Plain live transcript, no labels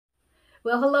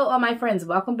Well, hello all my friends.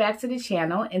 Welcome back to the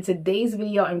channel. In today's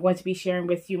video, I'm going to be sharing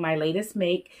with you my latest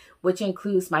make, which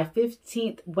includes my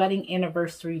 15th wedding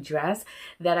anniversary dress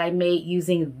that I made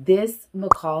using this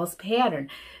McCall's pattern.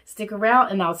 Stick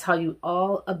around and I'll tell you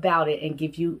all about it and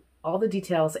give you all the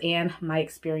details and my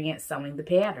experience sewing the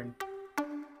pattern.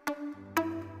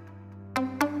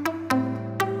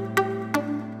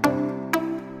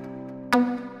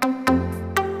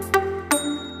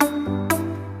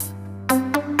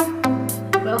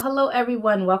 Hello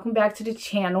everyone, welcome back to the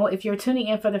channel. If you're tuning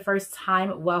in for the first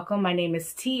time, welcome. My name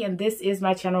is T and this is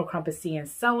my channel, Crumpetcy and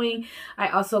Sewing. I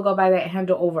also go by that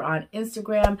handle over on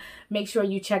Instagram. Make sure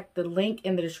you check the link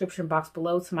in the description box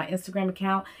below to my Instagram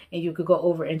account and you could go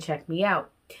over and check me out.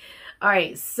 All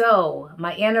right, so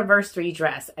my anniversary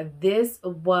dress. This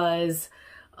was,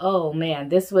 oh man,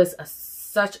 this was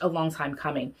such a long time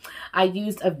coming. I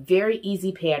used a very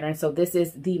easy pattern. So this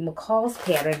is the McCall's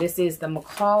pattern. This is the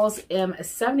McCall's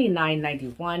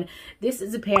M7991. This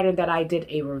is a pattern that I did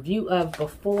a review of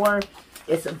before.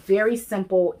 It's a very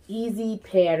simple, easy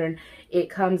pattern. It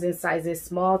comes in sizes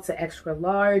small to extra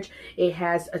large. It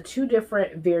has two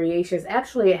different variations.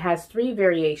 Actually, it has three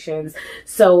variations.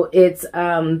 So it's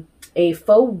a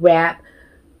faux wrap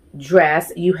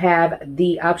dress. You have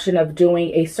the option of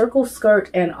doing a circle skirt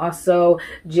and also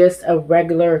just a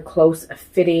regular close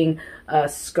fitting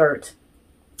skirt.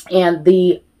 And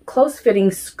the close fitting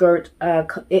skirt,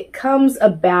 it comes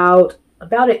about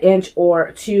an inch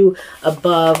or two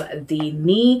above the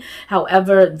knee.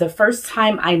 However, the first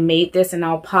time I made this, and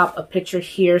I'll pop a picture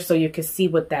here so you can see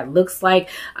what that looks like.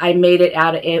 I made it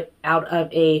out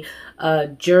of a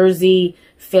jersey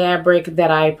fabric that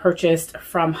I purchased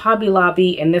from Hobby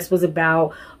Lobby, and this was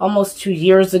about almost 2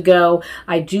 years ago.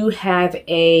 I do have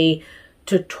a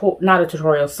not a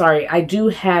tutorial, sorry. I do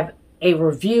have a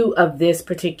review of this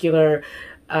particular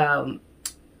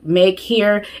make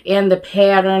here and the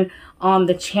pattern on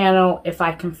the channel. If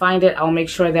I can find it, I'll make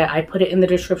sure that I put it in the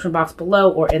description box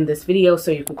below or in this video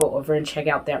so you can go over and check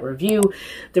out that review.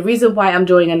 The reason why I'm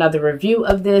doing another review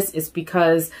of this is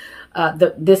because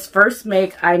this first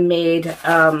make I made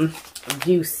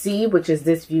view C, which is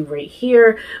this view right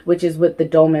here, which is with the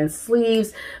dolman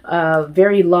sleeves,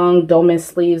 very long dolman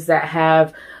sleeves that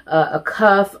have a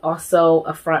cuff, also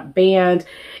a front band,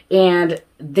 and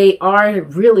they are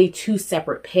really two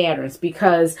separate patterns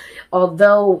because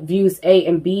although views A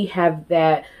and B have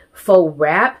that faux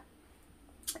wrap,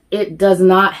 it does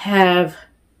not have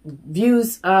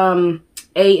views A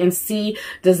and C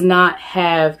does not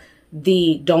have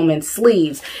the dolman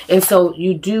sleeves. And so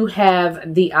you do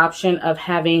have the option of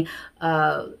having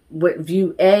with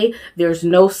view A, there's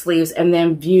no sleeves, and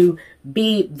then view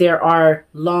B, there are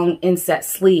long inset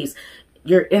sleeves.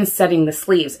 You're insetting the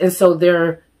sleeves, and so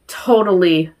they're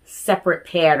totally separate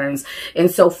patterns.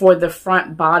 And so for the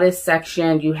front bodice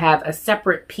section, you have a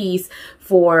separate piece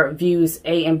for views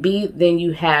A and B than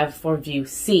you have for view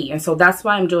C. And so that's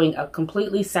why I'm doing a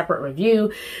completely separate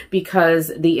review,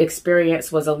 because the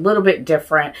experience was a little bit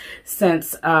different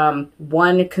since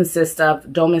one consists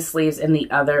of dolman sleeves and the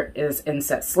other is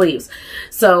inset sleeves.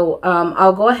 So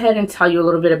I'll go ahead and tell you a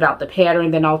little bit about the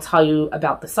pattern, then I'll tell you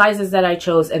about the sizes that I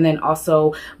chose, and then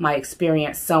also my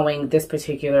experience sewing this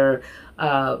particular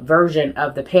version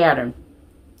of the pattern.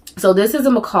 So this is a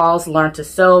McCall's Learn to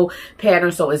Sew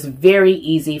pattern, so it's very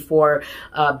easy for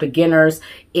beginners.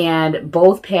 And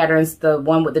both patterns, the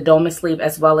one with the dolman sleeve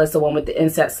as well as the one with the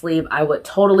inset sleeve, I would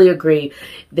totally agree.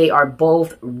 They are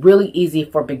both really easy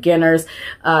for beginners.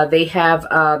 They have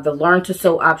the Learn to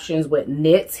Sew options with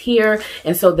knits here.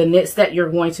 And so the knits that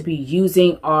you're going to be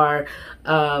using are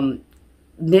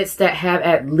knits that have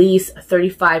at least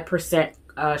 35%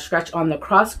 stretch on the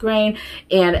cross grain,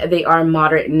 and they are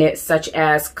moderate knits such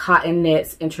as cotton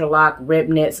knits, interlock, rib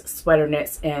knits, sweater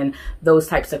knits, and those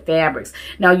types of fabrics.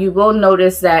 Now you will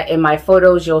notice that in my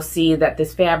photos you'll see that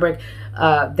this fabric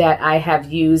that I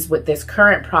have used with this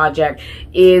current project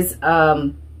is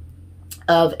of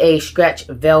a stretch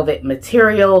velvet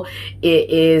material. It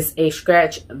is a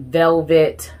stretch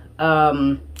velvet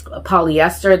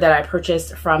polyester that I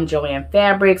purchased from Joann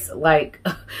Fabrics like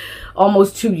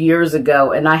almost 2 years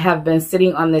ago, and I have been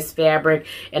sitting on this fabric,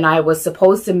 and I was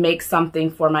supposed to make something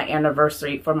for my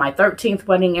anniversary, for my 13th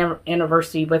wedding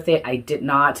anniversary with it. I did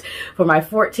not. For my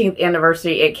 14th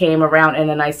anniversary it came around, and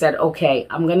then I said, okay,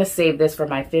 I'm gonna save this for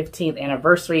my 15th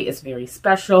anniversary. It's very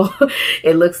special.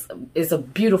 It's a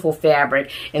beautiful fabric,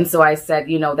 and so I said,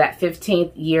 you know, that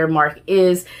 15th year mark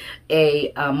is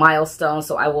a milestone,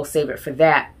 so I will save it for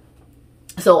that.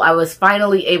 So I was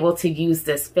finally able to use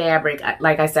this fabric.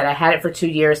 Like I said, I had it for 2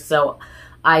 years, so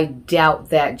I doubt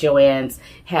that Joann's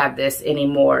have this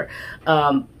anymore.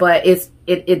 But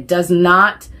it does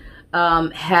not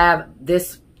have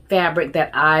this fabric that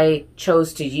I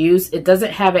chose to use. It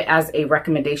doesn't have it as a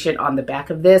recommendation on the back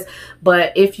of this,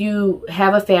 but if you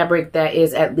have a fabric that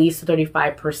is at least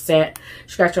 35%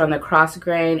 stretch on the cross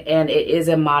grain and it is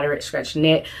a moderate stretch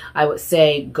knit, I would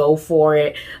say go for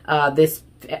it. This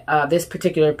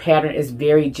particular pattern is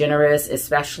very generous,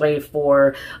 especially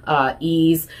for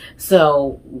ease,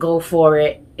 so go for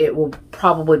it. It will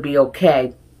probably be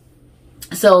okay.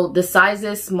 So the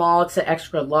sizes small to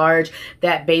extra large,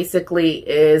 that basically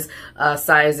is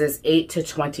sizes 8 to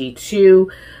 22.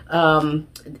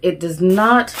 It does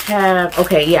not have,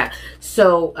 okay, yeah.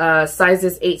 So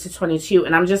sizes 8 to 22,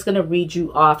 and I'm just going to read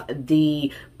you off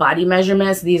the body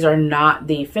measurements. These are not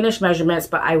the finished measurements,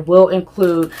 but I will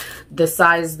include the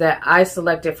size that I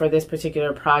selected for this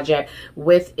particular project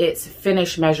with its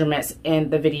finished measurements in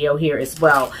the video here as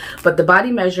well. But the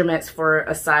body measurements for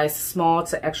a size small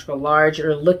to extra large,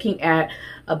 you're looking at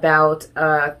about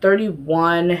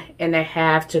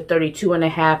 31.5 to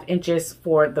 32.5 inches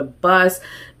for the bust.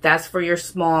 That's for your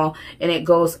small, and it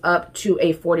goes up to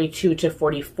a 42 to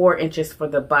 44 inches for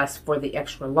the bust for the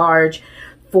extra large.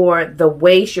 For the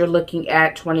waist, you're looking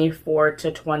at 24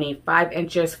 to 25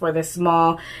 inches for the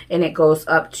small, and it goes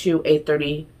up to a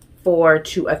 34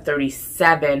 to a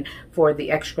 37 for the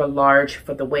extra large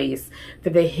for the waist.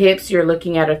 For the hips, you're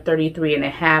looking at a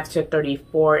 33.5 to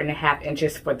 34.5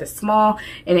 inches for the small,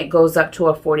 and it goes up to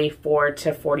a 44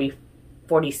 to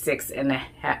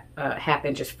 46.5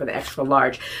 inches for the extra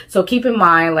large. So keep in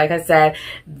mind, like I said,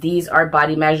 these are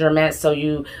body measurements, so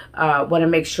you want to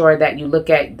make sure that you look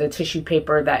at the tissue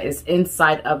paper that is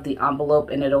inside of the envelope,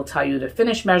 and it'll tell you the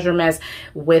finished measurements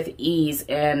with ease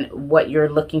and what you're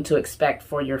looking to expect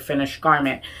for your finished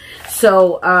garment.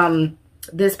 So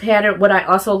this pattern, what I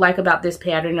also like about this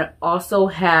pattern, it also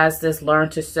has this learn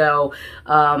to sew,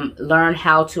 learn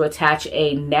how to attach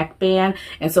a neckband,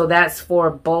 and so that's for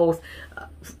both,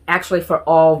 actually for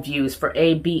all views, for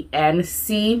A, B, and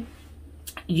C.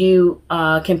 You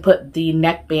can put the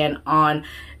neckband on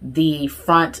the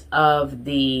front of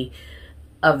the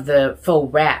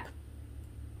faux wrap,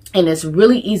 and it's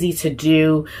really easy to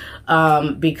do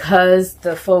because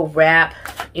the faux wrap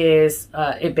is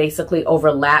it basically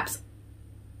overlaps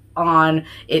on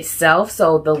itself.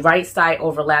 So the right side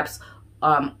overlaps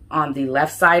on the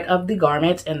left side of the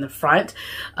garment in the front.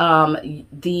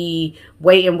 The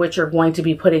way in which you're going to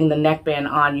be putting the neckband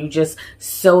on, you just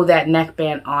sew that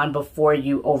neckband on before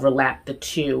you overlap the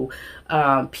two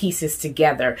pieces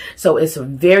together. So it's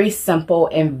very simple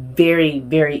and very,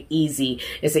 very easy.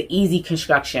 It's an easy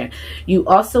construction. You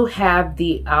also have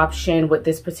the option with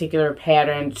this particular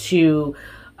pattern to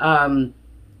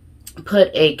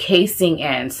put a casing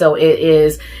in. So it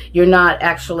is, you're not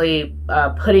actually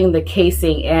putting the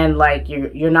casing in, like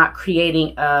you're not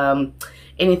creating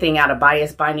anything out of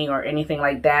bias binding or anything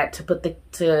like that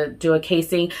to do a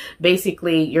casing.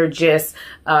 Basically, you're just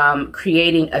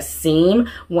creating a seam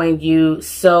when you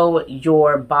sew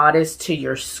your bodice to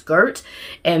your skirt,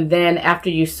 and then after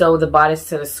you sew the bodice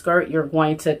to the skirt, you're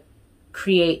going to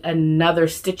create another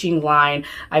stitching line.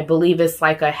 I believe it's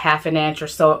like a ½ inch or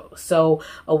so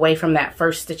away from that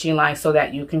first stitching line, so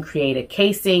that you can create a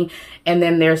casing. And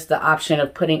then there's the option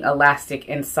of putting elastic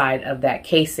inside of that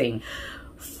casing.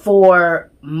 For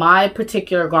my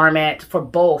particular garment, for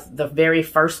both the very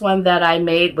first one that I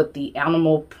made with the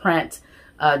animal print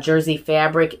jersey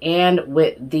fabric and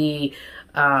with the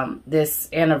this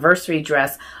anniversary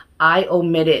dress, I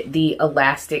omitted the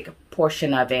elastic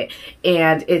portion of it,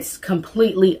 and it's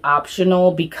completely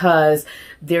optional because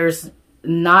there's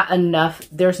not a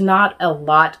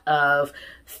lot of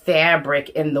fabric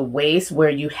in the waist where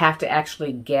you have to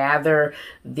actually gather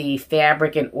the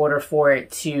fabric in order for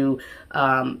it to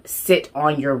sit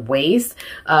on your waist.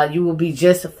 You will be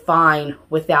just fine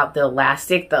without the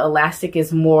elastic. The elastic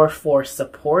is more for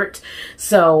support.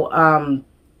 So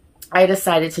I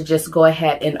decided to just go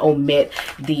ahead and omit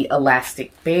the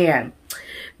elastic band.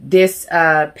 This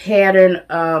pattern,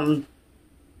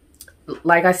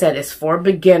 like I said, is for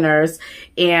beginners,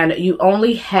 and you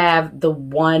only have the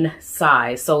one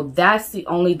size. So that's the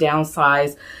only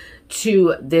downside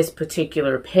to this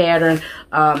particular pattern.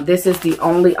 This is the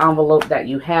only envelope that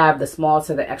you have, the small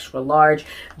to the extra large.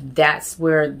 That's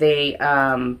where they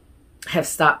have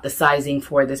stopped the sizing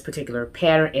for this particular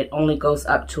pattern. It only goes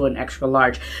up to an extra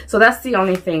large. So that's the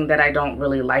only thing that I don't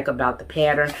really like about the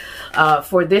pattern.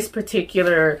 For this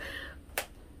particular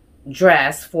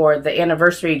dress, for the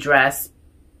anniversary dress,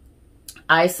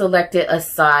 I selected a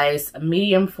size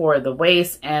medium for the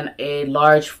waist and a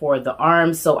large for the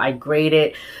arms. So I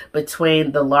graded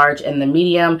between the large and the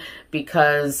medium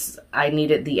because I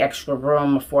needed the extra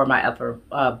room for my upper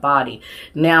body.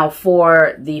 Now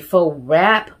for the faux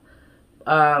wrap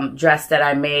dress that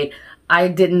I made, I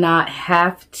did not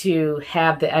have to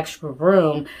have the extra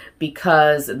room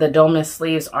because the dome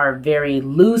sleeves are very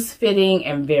loose fitting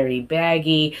and very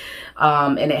baggy,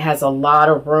 and it has a lot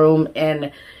of room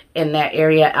in that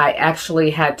area. I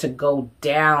actually had to go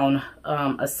down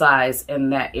a size in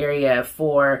that area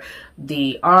for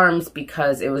the arms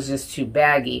because it was just too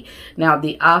baggy. Now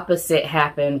the opposite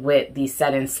happened with the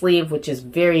set-in sleeve, which is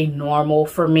very normal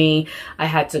for me. I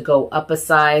had to go up a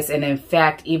size, and in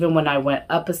fact, even when I went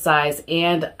up a size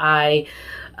and I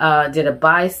did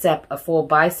a full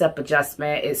bicep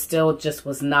adjustment, it still just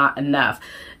was not enough.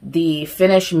 The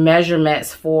finished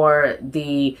measurements for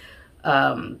the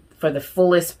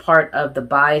fullest part of the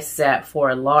bicep for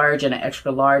a large and an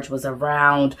extra large was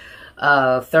around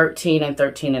 13 and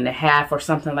 13 and a half or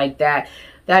something like that.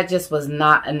 That just was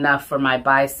not enough for my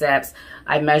biceps.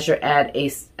 I measure at a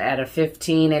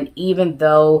 15, and even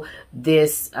though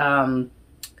this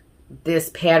this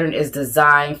pattern is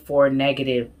designed for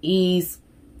negative ease,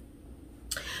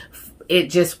 it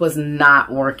just was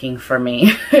not working for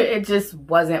me. It just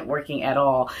wasn't working at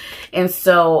all. And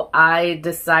so I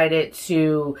decided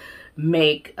to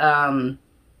make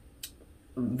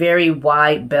very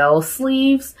wide bell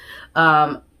sleeves,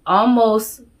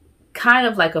 almost kind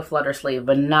of like a flutter sleeve,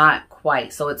 but not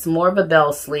quite. So it's more of a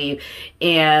bell sleeve,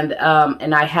 and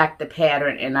I hacked the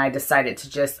pattern, and I decided to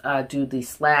just do the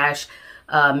slash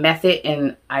method,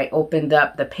 and I opened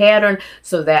up the pattern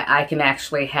so that I can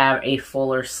actually have a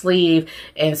fuller sleeve.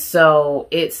 And so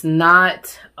it's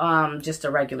not just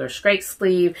a regular straight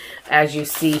sleeve as you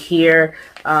see here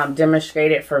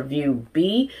demonstrated for view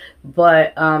B,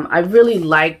 but I really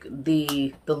like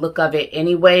the look of it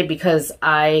anyway, because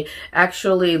I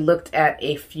actually looked at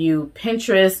a few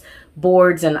Pinterest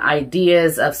boards and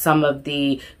ideas of some of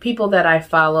the people that I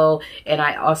follow, and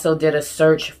I also did a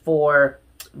search for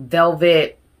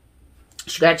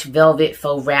stretch velvet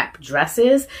faux wrap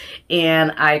dresses,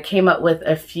 and I came up with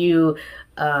a few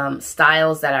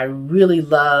styles that I really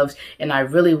loved and I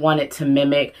really wanted to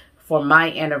mimic for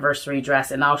my anniversary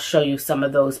dress, and I'll show you some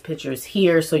of those pictures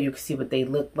here so you can see what they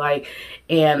look like.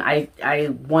 And I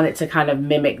wanted to kind of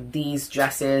mimic these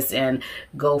dresses and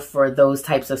go for those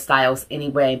types of styles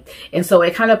anyway, and so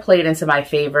it kind of played into my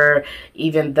favor,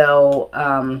 even though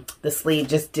the sleeve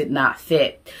just did not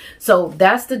fit. So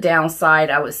that's the downside.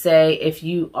 I would say if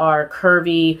you are a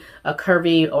curvy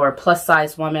or a plus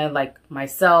size woman like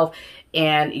myself,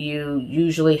 and you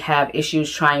usually have issues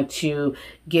trying to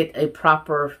get a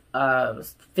proper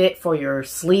fit for your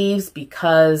sleeves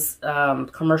because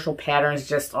commercial patterns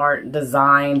just aren't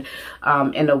designed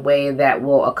in a way that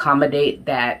will accommodate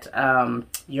that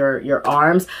your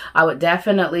arms, I would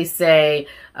definitely say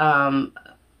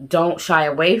don't shy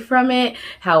away from it.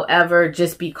 However,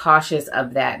 just be cautious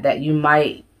of that you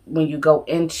might, when you go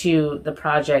into the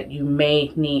project, you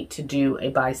may need to do a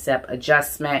bicep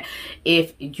adjustment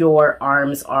if your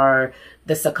arms are,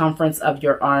 the circumference of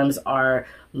your arms are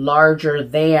larger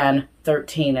than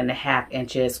 13.5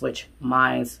 inches, which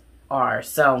mine's are.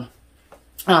 So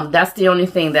that's the only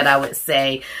thing that I would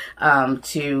say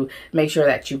to make sure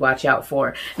that you watch out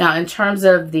for. Now, in terms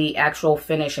of the actual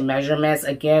finished measurements,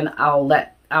 again,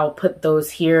 I'll put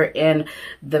those here in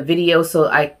the video so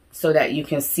that you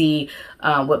can see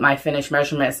what my finished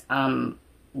measurements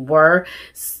were,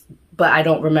 but I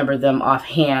don't remember them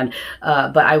offhand.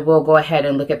 But I will go ahead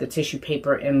and look at the tissue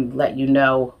paper and let you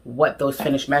know what those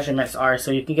finished measurements are,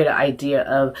 so you can get an idea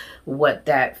of what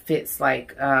that fits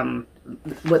like,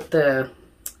 what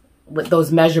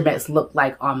those measurements look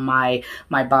like on my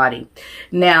body.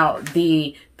 Now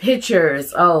the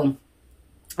pictures,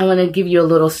 I want to give you a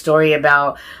little story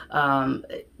about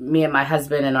me and my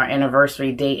husband and our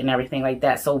anniversary date and everything like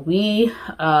that. So we,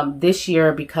 this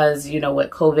year, because, you know, with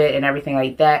COVID and everything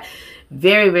like that,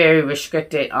 very, very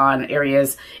restricted on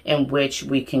areas in which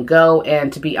we can go.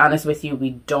 And to be honest with you,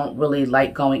 we don't really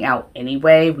like going out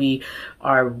anyway. We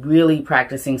are really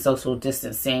practicing social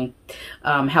distancing.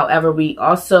 However, we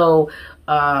also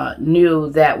knew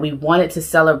that we wanted to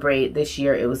celebrate this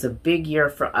year. It was a big year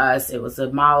for us. It was a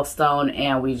milestone,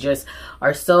 and we just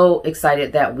are so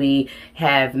excited that we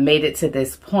have made it to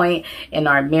this point in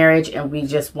our marriage, and we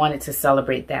just wanted to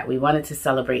celebrate that. We wanted to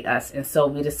celebrate us. And so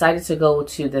we decided to go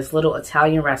to this little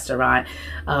Italian restaurant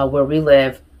where we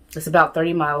live. It's about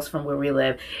 30 miles from where we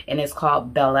live, and it's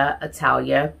called Bella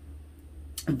Italia.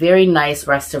 Very nice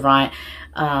restaurant.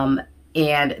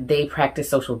 and they practice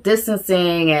social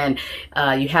distancing, and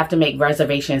you have to make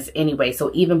reservations anyway.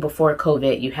 So even before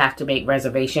COVID, you have to make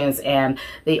reservations, and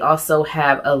they also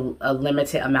have a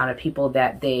limited amount of people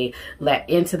that they let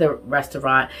into the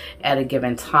restaurant at a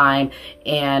given time,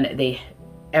 and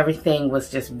everything was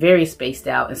just very spaced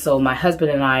out. And so my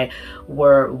husband and I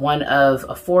were one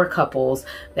of 4 couples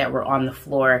that were on the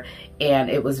floor, and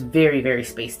it was very, very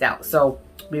spaced out. So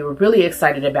we were really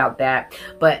excited about that.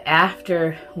 But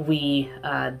after we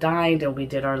dined and we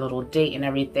did our little date and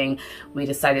everything, we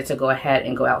decided to go ahead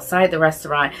and go outside the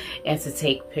restaurant and to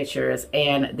take pictures.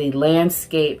 And the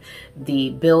landscape, the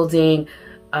building,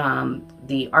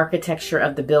 the architecture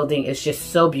of the building is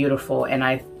just so beautiful. And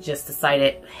I just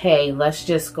decided, hey, let's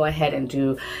just go ahead and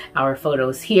do our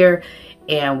photos here.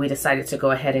 And we decided to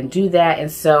go ahead and do that.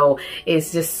 And so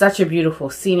it's just such a beautiful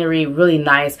scenery, really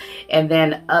nice. And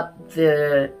then up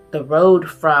the road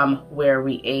from where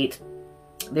we ate,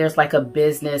 there's like a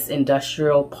business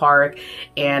industrial park,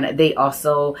 and they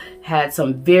also had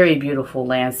some very beautiful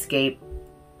landscape.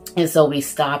 And so we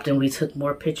stopped and we took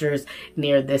more pictures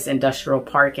near this industrial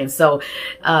park. And so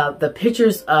the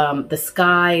pictures, the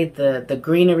sky, the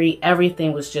greenery,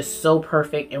 everything was just so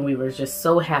perfect. And we were just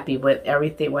so happy with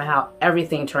everything, with how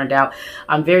everything turned out.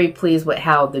 I'm very pleased with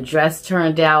how the dress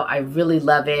turned out. I really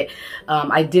love it.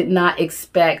 I did not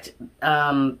expect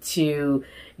to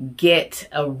get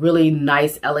a really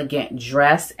nice, elegant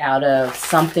dress out of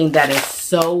something that is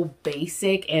so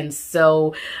basic and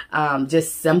so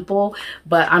just simple.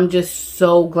 But I'm just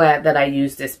so glad that I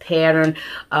used this pattern.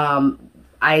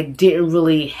 I didn't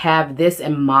really have this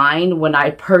in mind when I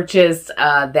purchased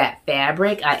that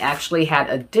fabric. I actually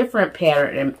had a different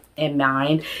pattern in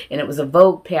mind, and it was a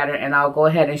Vogue pattern, and I'll go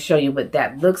ahead and show you what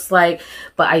that looks like.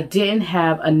 But I didn't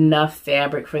have enough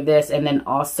fabric for this, and then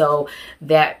also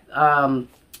that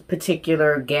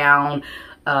particular gown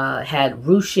had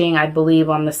ruching, I believe,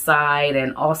 on the side,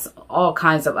 and also all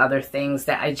kinds of other things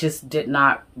that I just did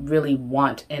not really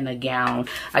want in a gown.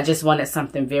 I just wanted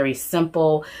something very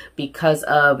simple because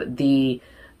of the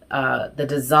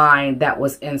design that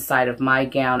was inside of my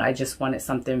gown. I just wanted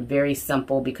something very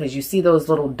simple because you see those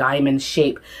little diamond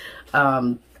shape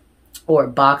or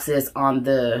boxes on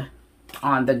the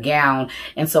gown,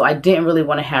 and so I didn't really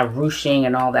want to have ruching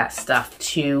and all that stuff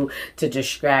to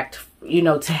distract, you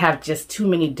know, to have just too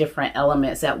many different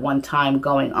elements at one time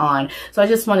going on. So I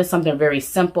just wanted something very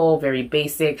simple, very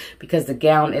basic, because the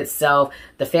gown itself,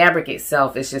 the fabric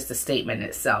itself, is just a statement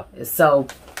itself.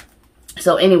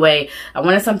 So anyway, I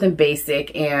wanted something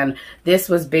basic, and this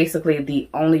was basically the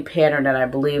only pattern that I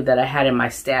believe that I had in my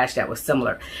stash that was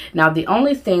similar. Now, the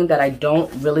only thing that I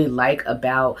don't really like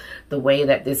about the way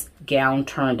that this gown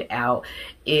turned out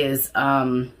is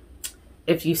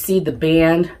if you see the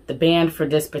band for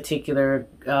this particular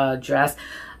dress,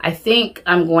 I think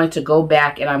I'm going to go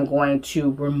back and I'm going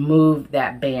to remove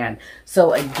that band.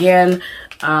 So again,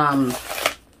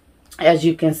 as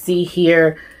you can see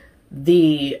here,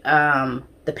 the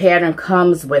pattern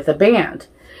comes with a band,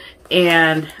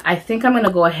 and I think I'm going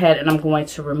to go ahead and I'm going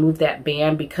to remove that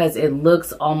band because it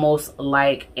looks almost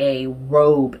like a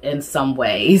robe in some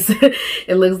ways.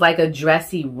 It looks like a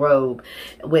dressy robe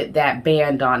with that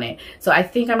band on it. So I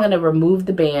think I'm going to remove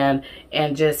the band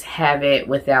and just have it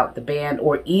without the band,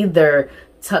 or either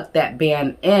tuck that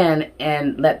band in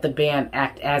and let the band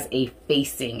act as a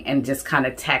facing and just kind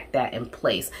of tack that in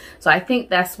place. So I think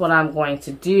that's what I'm going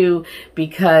to do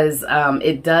because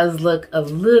it does look a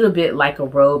little bit like a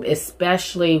robe,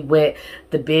 especially with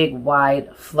the big wide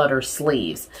flutter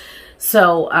sleeves.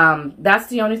 So that's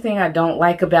the only thing I don't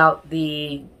like about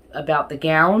the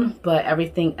gown, but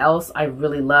everything else I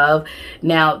really love.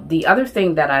 Now, the other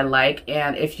thing that I like,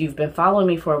 and if you've been following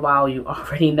me for a while, you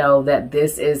already know that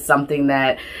this is something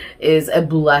that is a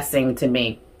blessing to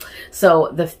me.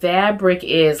 So the fabric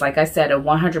is, like I said, a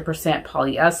 100%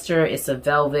 polyester. It's a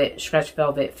velvet, stretch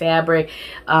velvet fabric,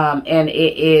 and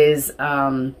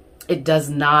it does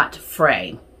not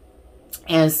fray.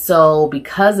 And so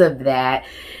because of that,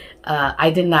 I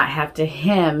did not have to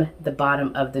hem the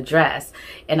bottom of the dress,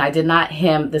 and I did not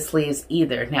hem the sleeves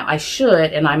either. Now I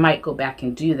should, and I might go back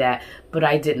and do that, but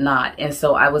I did not, and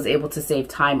so I was able to save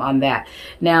time on that.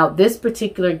 Now this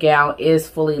particular gown is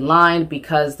fully lined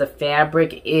because the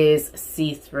fabric is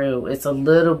see-through. It's a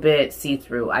little bit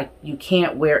see-through. You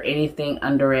can't wear anything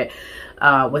under it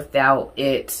without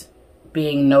it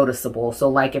being noticeable. So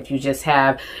like if you just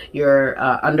have your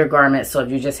undergarments, so if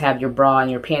you just have your bra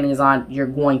and your panties on, you're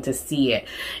going to see it.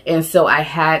 And so I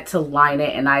had to line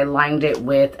it, and I lined it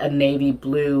with a navy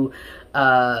blue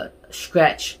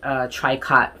stretch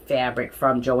tricot fabric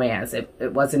from Joann's.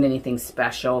 It wasn't anything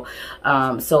special.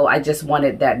 So I just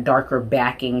wanted that darker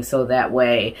backing so that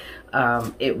way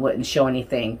it wouldn't show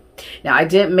anything. Now I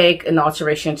did make an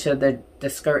alteration to the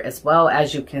skirt as well.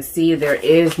 As you can see, there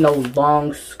is no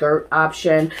long skirt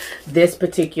option. This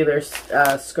particular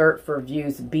skirt for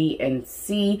views B and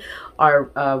C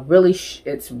are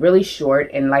it's really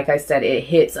short, and like I said, it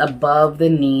hits above the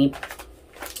knee.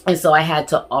 And so I had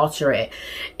to alter it.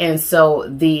 And so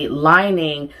the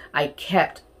lining I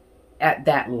kept at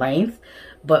that length,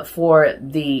 but for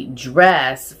the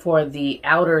dress, for the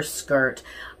outer skirt,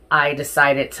 I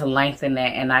decided to lengthen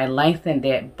it, and I lengthened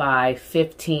it by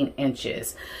 15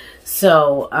 inches.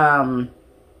 So,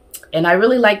 and I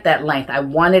really like that length. I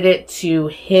wanted it to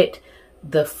hit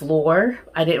the floor.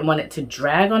 I didn't want it to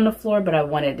drag on the floor, but I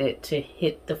wanted it to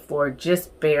hit the floor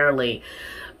just barely.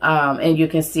 And you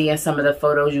can see in some of the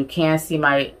photos, you can see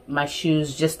my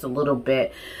shoes just a little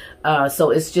bit.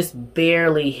 So it's just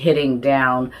barely hitting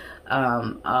down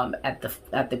at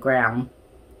the ground.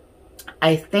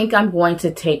 I think I'm going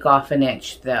to take off an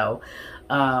inch though,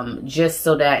 just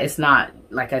so that it's not,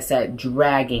 like I said,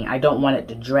 dragging. I don't want it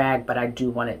to drag, but I do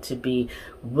want it to be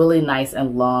really nice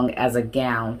and long as a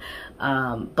gown.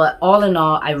 But all in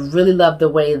all, I really love the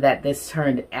way that this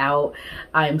turned out.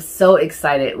 I'm so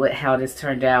excited with how this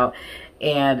turned out.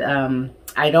 And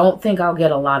I don't think I'll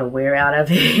get a lot of wear out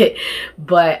of it,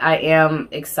 but I am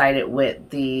excited with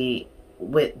the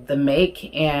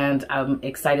make, and I'm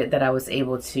excited that I was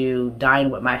able to dine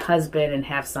with my husband and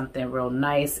have something real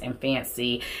nice and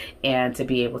fancy, and to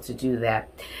be able to do that.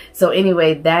 So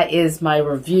anyway, that is my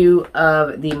review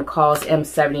of the McCall's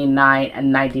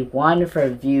M7991 for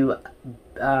view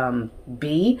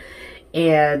B,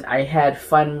 and I had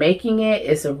fun making it.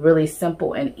 It's a really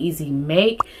simple and easy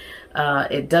make.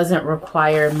 It doesn't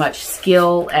require much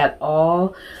skill at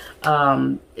all.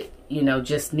 You know,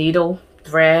 just needle,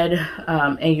 thread,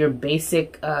 and your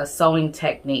basic sewing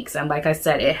techniques. And like I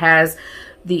said, it has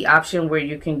the option where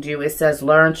you can do, it says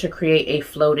learn to create a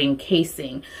floating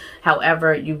casing.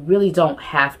 However, you really don't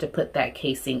have to put that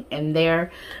casing in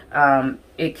there.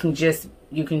 You can just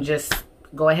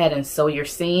go ahead and sew your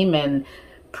seam and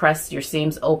press your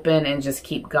seams open and just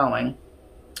keep going.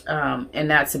 And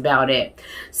that's about it.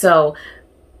 So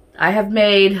I have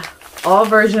made all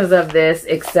versions of this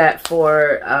except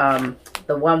for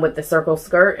the one with the circle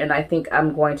skirt, and I think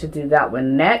I'm going to do that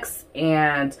one next,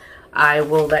 and I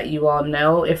will let you all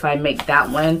know if I make that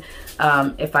one,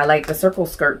 if I like the circle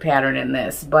skirt pattern in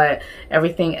this. But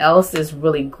everything else is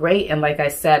really great, and like I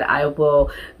said, I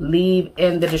will leave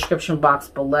in the description box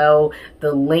below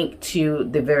the link to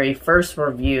the very first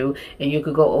review, and you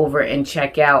could go over and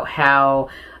check out how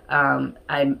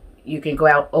you can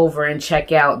go over and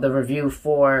check out the review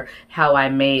for how I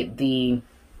made the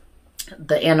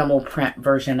animal print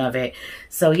version of it.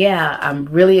 So yeah, I'm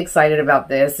really excited about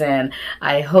this, and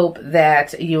I hope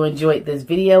that you enjoyed this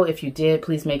video. If you did,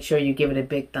 please make sure you give it a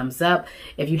big thumbs up.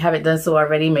 If you haven't done so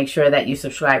already, make sure that you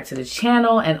subscribe to the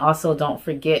channel, and also don't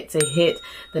forget to hit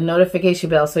the notification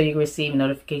bell so you can receive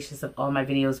notifications of all my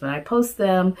videos when I post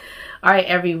them. All right,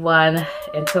 everyone,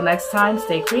 until next time,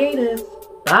 stay creative.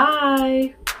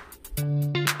 Bye.